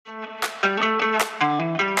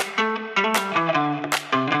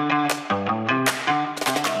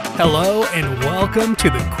Hello and welcome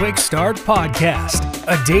to the Quick Start Podcast,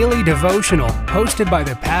 a daily devotional hosted by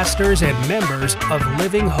the pastors and members of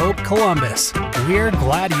Living Hope Columbus. We're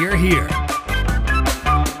glad you're here.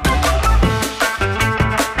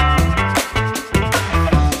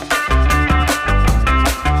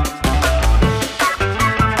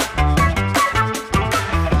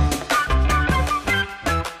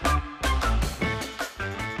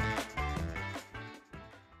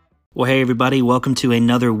 Well, hey everybody, welcome to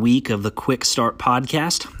another week of the Quick Start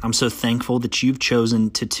Podcast. I'm so thankful that you've chosen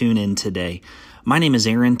to tune in today. My name is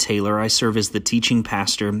Aaron Taylor. I serve as the teaching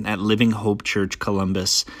pastor at Living Hope Church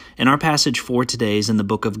Columbus. And our passage for today is in the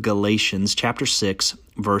book of Galatians, chapter 6,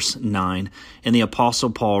 verse 9. And the Apostle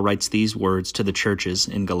Paul writes these words to the churches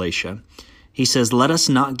in Galatia. He says, "Let us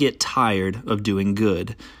not get tired of doing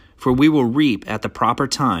good, for we will reap at the proper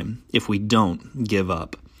time if we don't give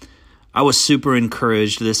up." I was super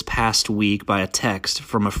encouraged this past week by a text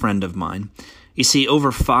from a friend of mine. You see,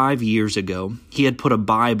 over 5 years ago, he had put a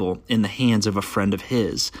Bible in the hands of a friend of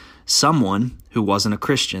his, someone who wasn't a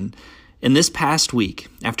Christian. And this past week,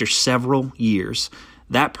 after several years,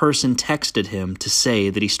 that person texted him to say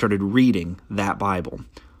that he started reading that Bible.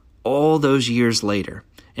 All those years later,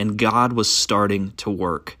 and God was starting to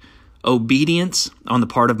work. Obedience on the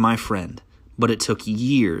part of my friend, but it took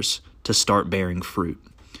years to start bearing fruit.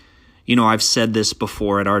 You know, I've said this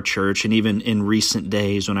before at our church and even in recent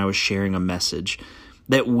days when I was sharing a message,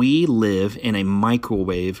 that we live in a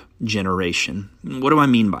microwave generation. What do I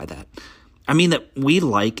mean by that? I mean that we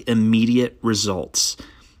like immediate results.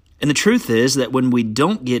 And the truth is that when we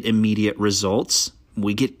don't get immediate results,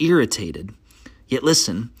 we get irritated. Yet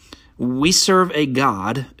listen, we serve a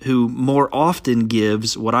God who more often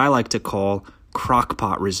gives what I like to call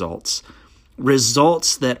crockpot results.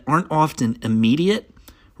 Results that aren't often immediate.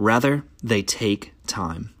 Rather, they take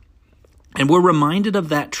time. And we're reminded of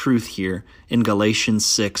that truth here in Galatians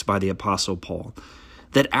 6 by the Apostle Paul,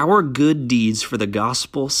 that our good deeds for the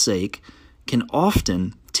gospel's sake can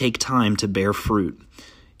often take time to bear fruit.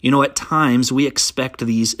 You know, at times we expect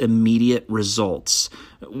these immediate results.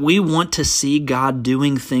 We want to see God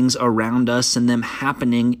doing things around us and them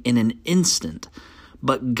happening in an instant.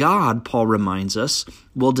 But God, Paul reminds us,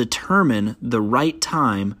 will determine the right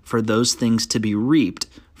time for those things to be reaped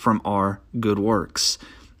from our good works.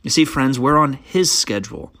 You see, friends, we're on His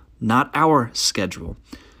schedule, not our schedule.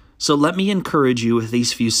 So let me encourage you with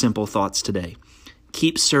these few simple thoughts today.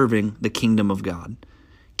 Keep serving the kingdom of God.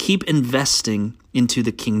 Keep investing into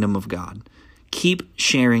the kingdom of God. Keep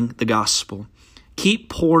sharing the gospel. Keep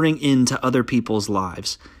pouring into other people's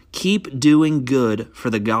lives. Keep doing good for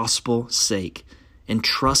the gospel's sake. And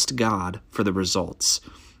trust God for the results.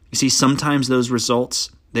 You see, sometimes those results,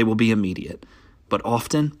 they will be immediate. But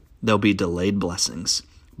often, they'll be delayed blessings.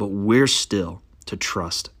 But we're still to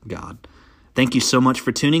trust God. Thank you so much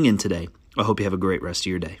for tuning in today. I hope you have a great rest of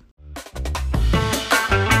your day.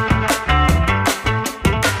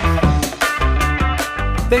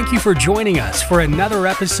 Thank you for joining us for another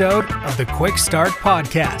episode of the Quick Start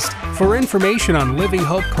Podcast. For information on Living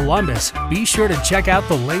Hope Columbus, be sure to check out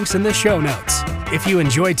the links in the show notes. If you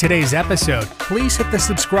enjoyed today's episode, please hit the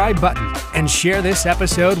subscribe button and share this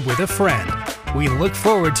episode with a friend. We look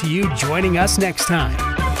forward to you joining us next time.